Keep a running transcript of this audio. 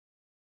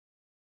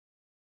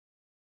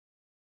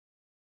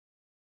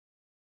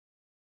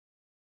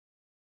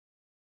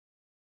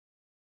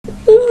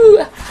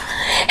Ooh.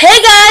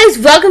 Hey guys,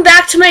 welcome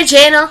back to my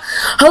channel.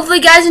 Hopefully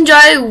you guys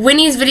enjoy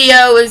Winnie's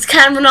video. It was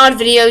kind of an odd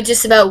video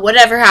just about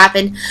whatever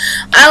happened.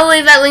 I will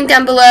leave that link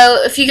down below.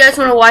 If you guys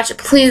want to watch it,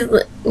 please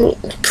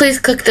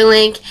click the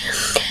link.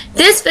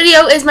 This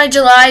video is my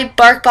July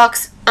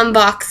BarkBox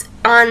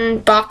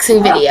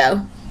unboxing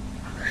video.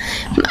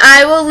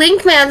 I will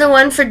link my other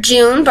one for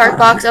June,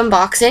 BarkBox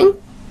Unboxing.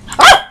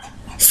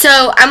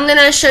 So I'm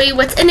gonna show you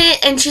what's in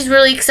it, and she's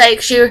really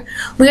excited.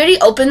 We already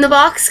opened the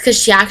box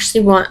because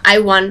I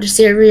wanted to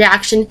see her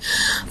reaction.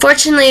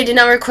 Fortunately, I did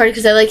not record it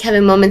because I like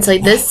having moments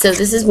like this. So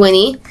this is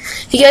Winnie.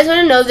 If you guys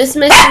want to know, this is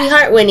my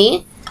sweetheart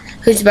Winnie,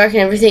 who's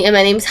barking everything, and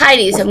my name's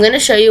Heidi. So I'm gonna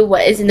show you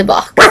what is in the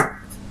box.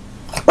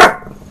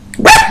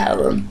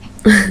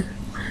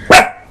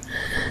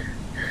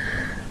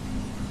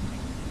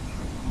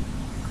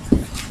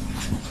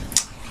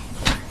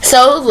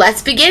 So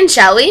let's begin,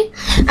 shall we?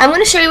 I'm going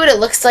to show you what it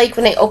looks like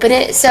when I open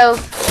it. So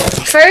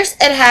first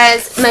it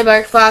has my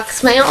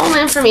BarkBox, all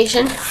my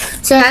information.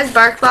 So it has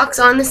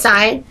BarkBox on the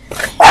side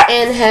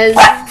and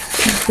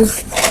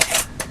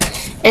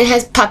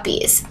has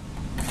puppies.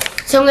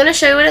 So I'm going to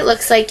show you what it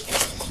looks like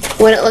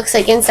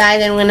inside,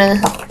 and I'm going to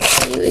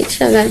show you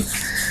each of them.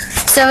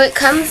 So it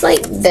comes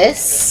like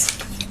this.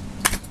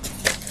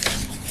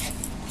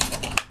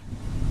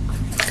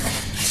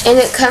 And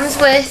it comes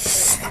with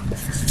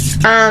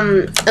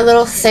a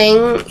little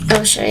thing.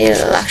 I'll show you.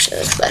 It'll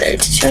actually look better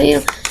to show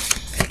you.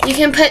 You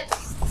can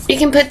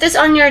put this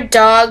on your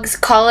dog's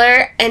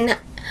collar and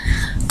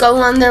go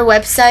on their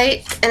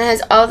website, and it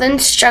has all the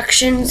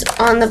instructions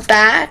on the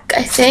back,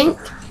 I think.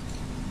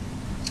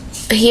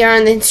 Here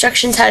on the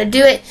instructions how to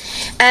do it,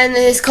 and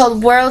it is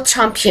called World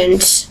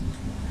Champions.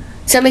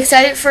 So I'm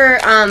excited for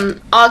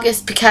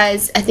August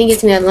because I think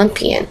it's gonna be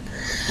Olympian.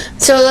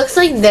 So it looks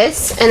like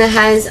this, and it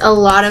has a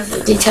lot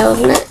of details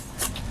in it.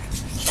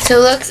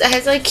 So it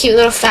has like cute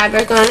little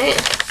fabric on it,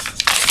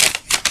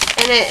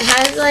 and it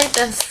has like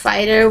the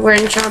fighter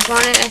wearing Trump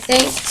on it, I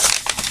think.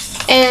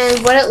 And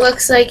what it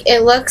looks like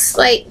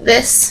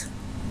this.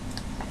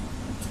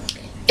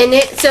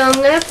 So I'm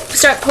gonna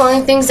start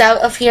pulling things out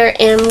of here,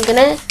 and I'm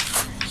gonna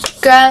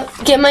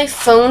get my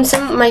phone,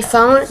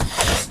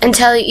 and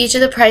tell you each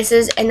of the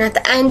prices. And at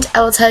the end,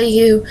 I will tell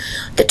you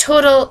the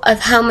total of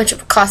how much it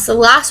would cost. The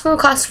last one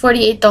cost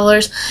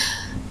 $48,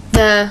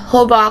 the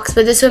whole box,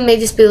 but this one may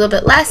just be a little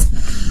bit less.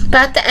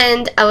 But at the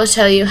end, I will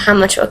tell you how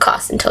much it would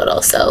cost in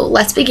total. So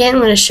let's begin.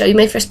 I'm going to show you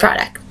my first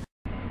product.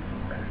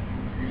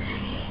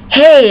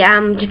 Hey,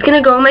 I'm just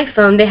going to go on my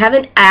phone. They have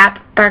an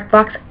app,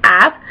 BarkBox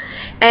app,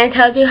 and it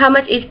tells you how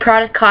much each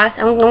product costs.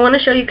 I want to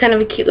show you kind of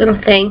a cute little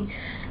thing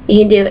you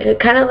can do. It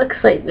kind of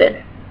looks like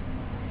this.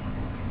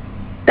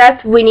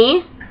 That's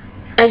Winnie,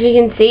 as you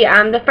can see.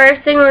 The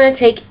first thing I'm going to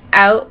take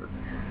out,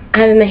 I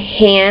have in my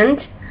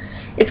hand,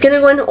 it's going to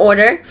go in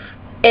order,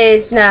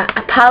 is the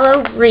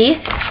Apollo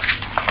wreath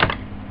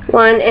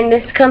one, and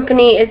this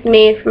company is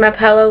made from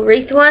Apollo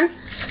wreath one,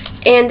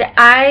 and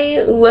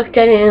I looked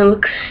at it and it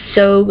looks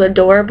so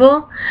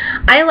adorable.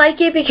 I like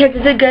it because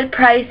it's a good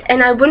price,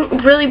 and I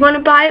wouldn't really want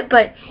to buy it,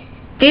 but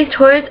these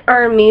toys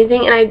are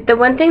amazing. And the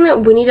one thing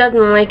that Winnie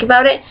doesn't like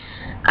about it,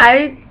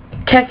 I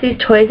test these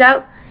toys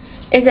out,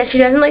 is that she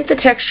doesn't like the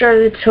texture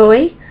of the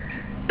toy.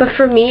 But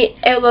for me,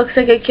 it looks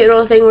like a cute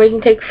little thing where you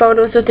can take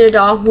photos with your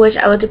dog, which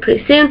I will do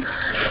pretty soon.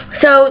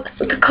 So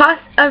the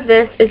cost of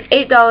this is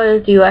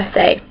 $8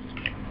 USA.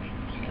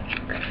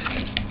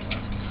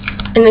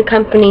 And the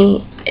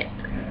company,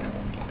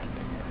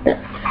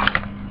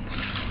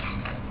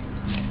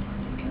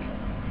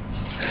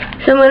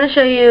 so I'm going to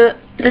show you,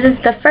 this is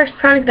the first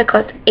product that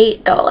costs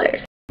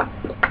 $8.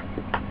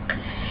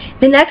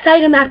 The next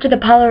item after the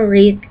Apollo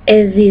wreath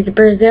is these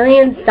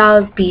Brazilian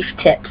style beef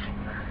tips.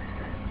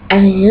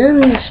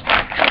 And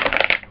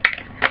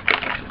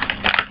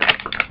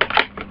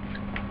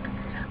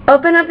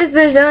open up this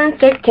Brazilian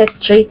steak tip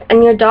treats,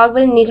 and your dog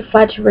will need to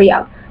fly to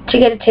Rio to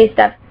get a taste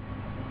of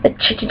the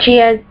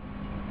chichas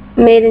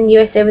made in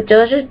USA with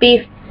delicious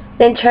beef.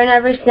 Then turn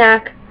every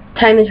snack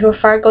time into a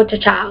Fargo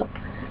Chachao.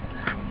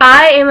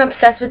 I am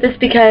obsessed with this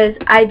because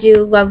I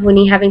do love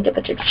Winnie having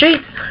temperature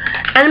treats,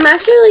 and I'm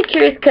actually really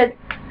curious because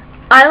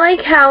I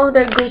like how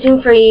they're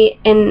gluten-free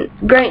and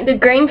they're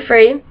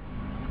grain-free,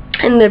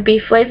 and they're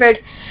beef flavored,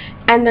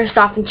 and they're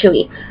soft and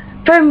chewy.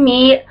 For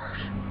me,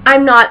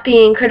 I'm not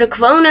being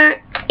critical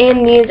owner,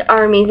 and these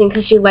are amazing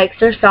because she likes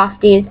her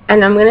softies.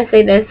 And I'm gonna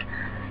say this,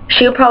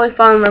 she'll probably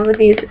fall in love with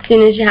these as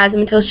soon as she has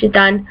them until she's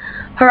done.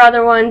 Her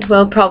other ones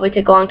will probably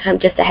take a long time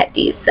just to hit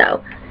these.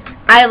 So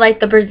I like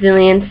the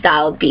Brazilian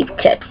style beef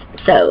tips.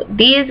 So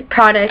these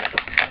products,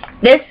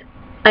 this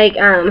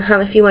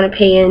if you want to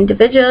pay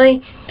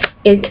individually,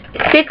 is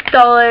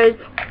 $6.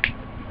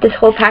 This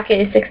whole packet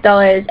is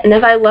 $6, and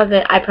if I love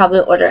it, I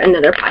probably order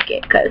another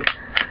packet because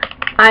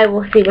I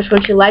will see which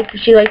one she likes.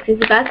 If she likes these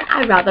the best,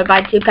 I'd rather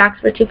buy 2 packs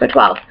for 2 for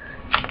 $12.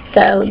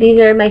 So these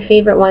are my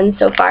favorite ones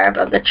so far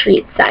above the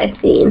treats that I've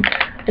seen.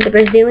 The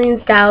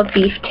Brazilian style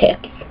beef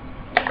tips,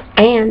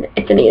 and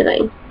it's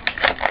amazing.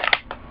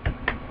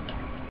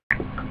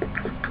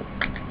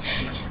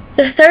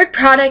 The third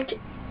product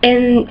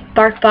in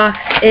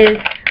BarkBox is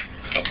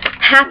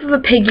half of a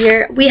pig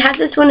ear. We had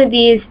this one of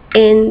these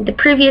in the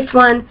previous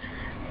one.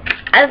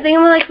 The thing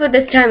I like about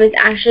this time is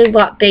actually a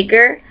lot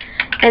bigger,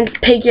 and it's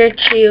pig ear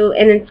chew,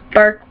 and it's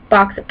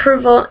BarkBox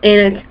approval,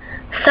 and it's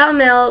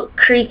Sawmill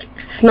Creek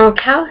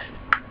Smokehouse.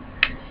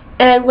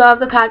 And I love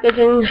the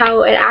packaging,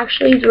 how it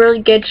actually is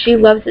really good. She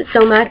loves it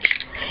so much.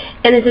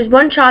 And it says,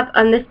 one chop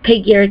on this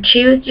pig ear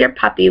chews, your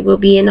puppy will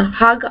be in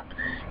hog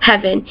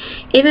heaven.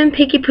 Even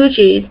picky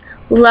poochies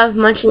love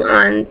munching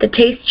on the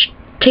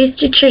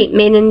tasty treat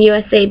made in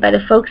USA by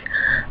the folks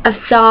of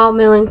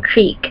Sawmill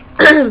Creek.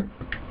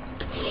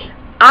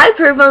 I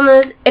approve on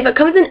this. If it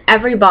comes in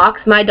every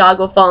box, my dog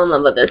will fall in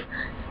love with this.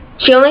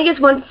 She only gets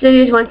once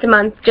a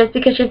month just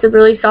because she has a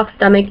really soft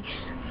stomach.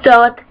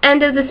 So at the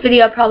end of this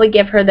video, I'll probably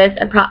give her this.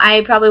 And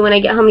I probably, when I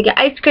get home to get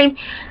ice cream,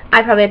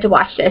 I probably have to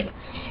watch this.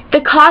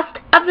 The cost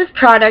of this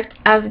product,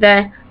 of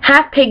the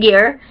half pig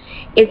ear,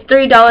 is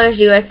 $3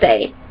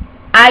 USA.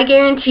 I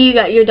guarantee you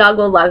that your dog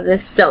will love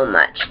this so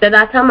much. So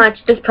that's how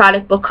much this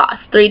product will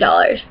cost,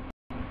 $3.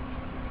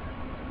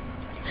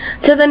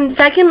 So the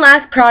second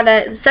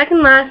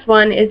last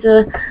one is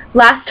the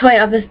last toy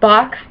of this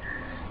box.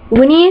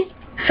 Winnie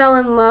fell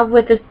in love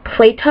with this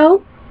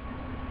Play-Doh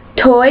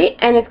toy,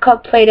 and it's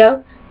called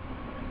Play-Doh.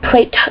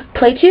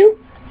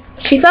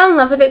 She fell in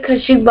love with it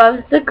because she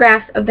loves the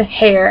grasp of the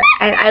hair,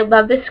 and I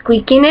love the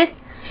squeakiness.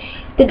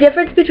 The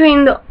difference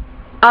between the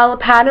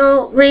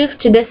Unopening reef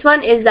to this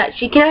one is that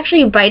she can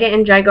actually bite it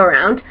and drag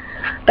around.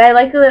 But I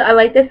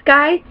like this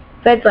guy,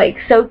 but it's like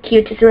so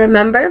cute to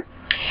remember.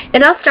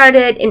 It all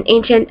started in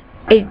ancient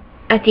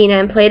Athena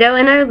and Play-Doh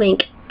in our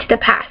link to the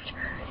past.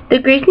 The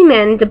greasy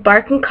man is a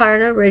Bark and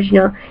Carn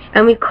original,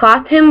 and we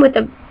clothed him with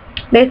a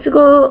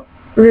bicycle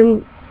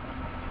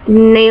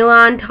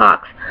nylon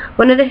tops,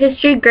 one of the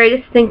history's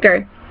greatest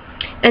thinker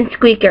and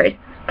squeakers.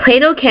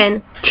 Play-Doh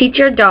can teach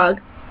your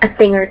dog a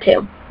thing or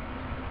two.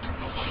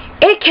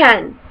 It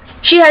can.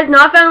 She has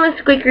not found the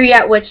squeaker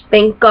yet, which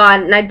thank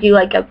God, and I do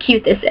like how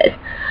cute this is.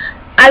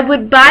 I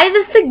would buy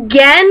this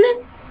again.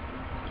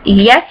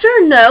 Yes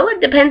or no.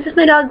 It depends if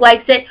my dog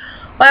likes it.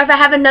 Or if I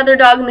have another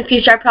dog in the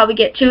future, I'll probably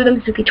get two of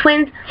them, so it'll be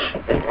twins.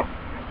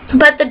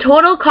 But the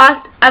total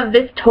cost of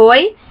this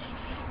toy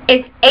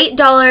is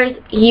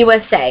 $8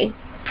 USA.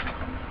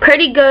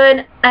 Pretty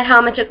good at how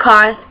much it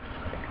costs.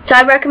 So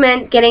I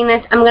recommend getting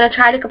this. I'm going to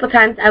try it a couple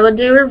times. I will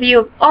do a review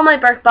of all my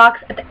BarkBox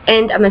at the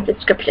end of my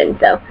subscription.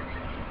 So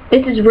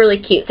this is really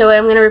cute. So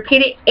I'm going to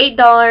repeat it,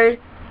 $8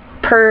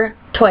 per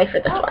toy for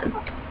this one.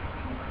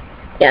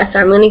 Yeah, so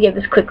I'm going to give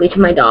this quickly to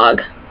my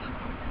dog.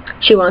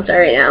 She wants it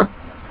right now.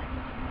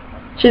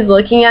 She's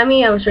looking at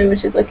me. I'll show you what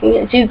she's looking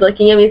at. She's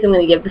looking at me, so I'm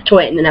going to give this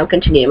toy, and then I'll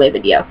continue my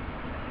video.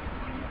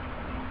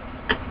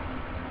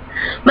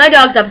 My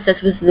dog's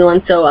obsessed with this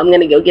one, so I'm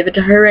going to go give it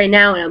to her right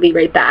now, and I'll be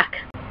right back.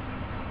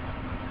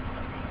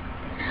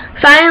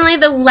 Finally,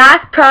 the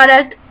last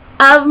product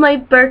of my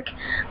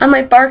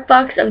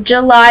BarkBox of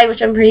July,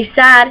 which I'm pretty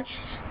sad.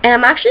 And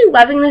I'm actually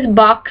loving this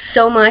box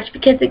so much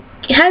because it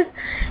has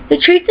the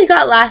treats I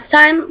got last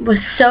time was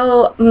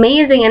so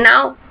amazing, and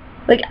now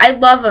like I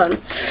love them.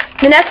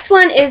 The next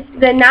one is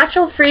the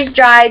natural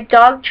freeze-dried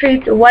dog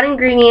treats. One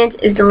ingredient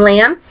is the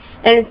lamb,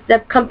 and it's the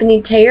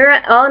company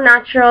Terra, all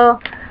natural,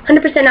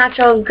 100%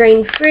 natural,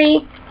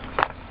 grain-free.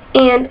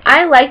 And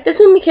I like this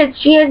one because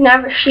in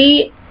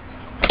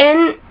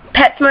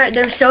PetSmart,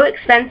 they're so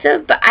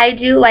expensive, but I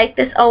do like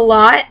this a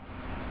lot.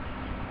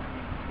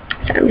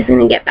 So I'm just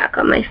going to get back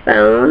on my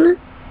phone.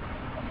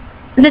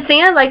 The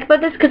thing I like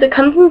about this, because it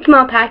comes in a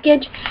small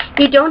package,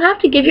 you don't have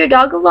to give your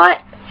dog a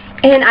lot.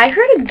 And I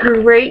heard a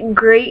great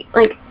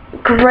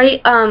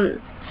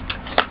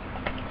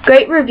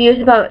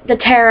reviews about the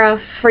Terra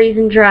freeze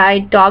and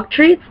dried dog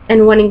treats,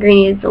 and one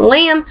ingredient is the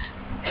lamb.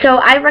 So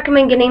I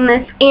recommend getting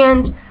this,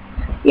 and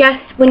yes,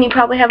 when you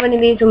probably have one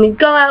of these when we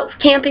go out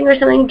camping or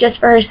something, just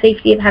for our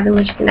safety of having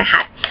one in a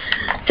hat.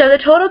 So the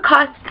total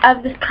cost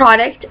of this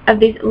product, of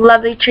these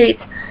lovely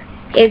treats,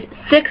 is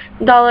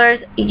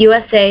 $6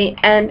 USA,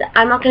 and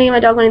I'm not going to give my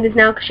dog one of these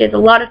now because she has a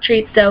lot of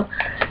treats, so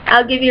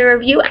I'll give you a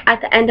review at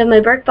the end of my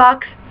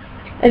BarkBox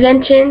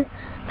invention,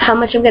 how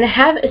much I'm going to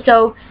have.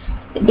 So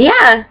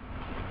yeah,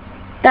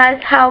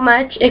 that's how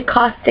much it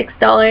costs,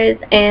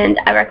 $6, and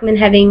I recommend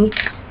having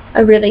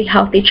a really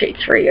healthy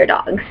treats for your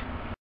dogs.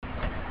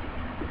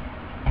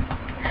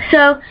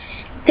 So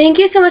thank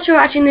you so much for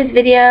watching this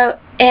video,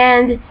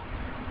 and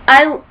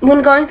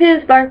when going through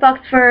this BarkBox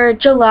for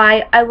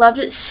July, I loved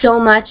it so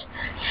much,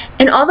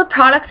 and all the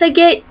products I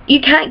get, you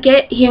can't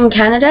get here in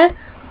Canada,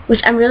 which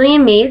I'm really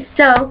amazed.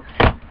 So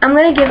I'm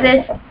going to give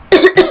this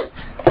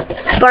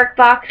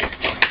BarkBox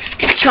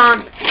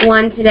Chomp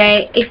one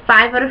today a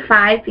 5 out of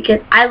 5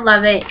 because I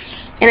love it,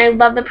 and I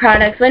love the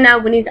products. Right now,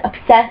 Winnie's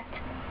obsessed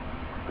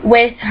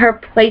with her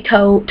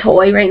Play-Doh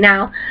toy right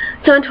now.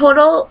 So in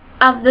total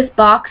of this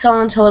box,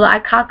 all in total, I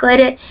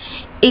calculated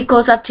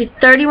equals up to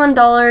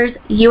 $31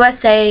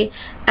 USA,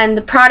 and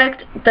the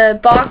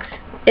box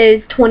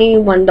is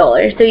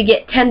 $21, so you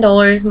get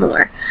 $10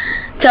 more.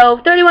 So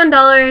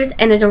 $31,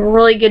 and it's a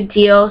really good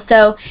deal.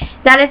 So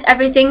that is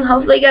everything.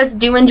 Hopefully you guys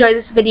do enjoy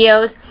this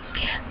videos.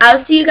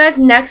 I'll see you guys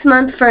next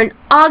month for an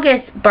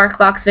August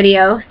BarkBox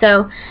video.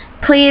 So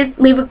please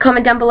leave a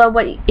comment down below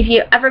if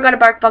you ever got a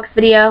BarkBox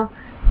video.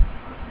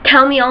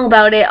 Tell me all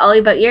about it, all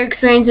about your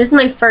experience. This is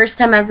my first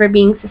time ever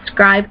being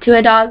subscribed to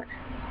a dog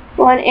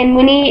one, and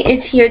Winnie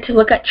is here to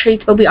look at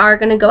treats, but we are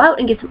going to go out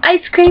and get some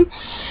ice cream.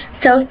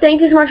 So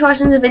thank you so much for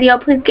watching the video.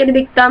 Please give it a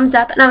big thumbs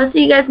up, and I will see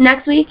you guys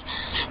next week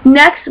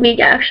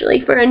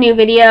actually, for a new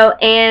video,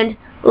 and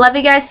love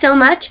you guys so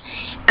much.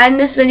 And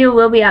this video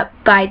will be up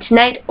by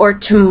tonight or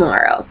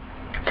tomorrow,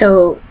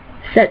 so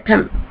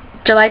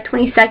July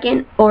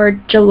 22nd or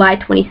July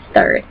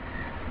 23rd.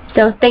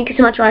 So thank you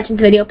so much for watching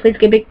the video. Please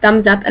give a big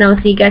thumbs up, and I will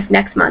see you guys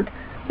next month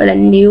with a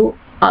new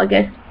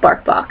August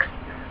BarkBox.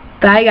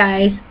 Bye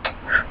guys.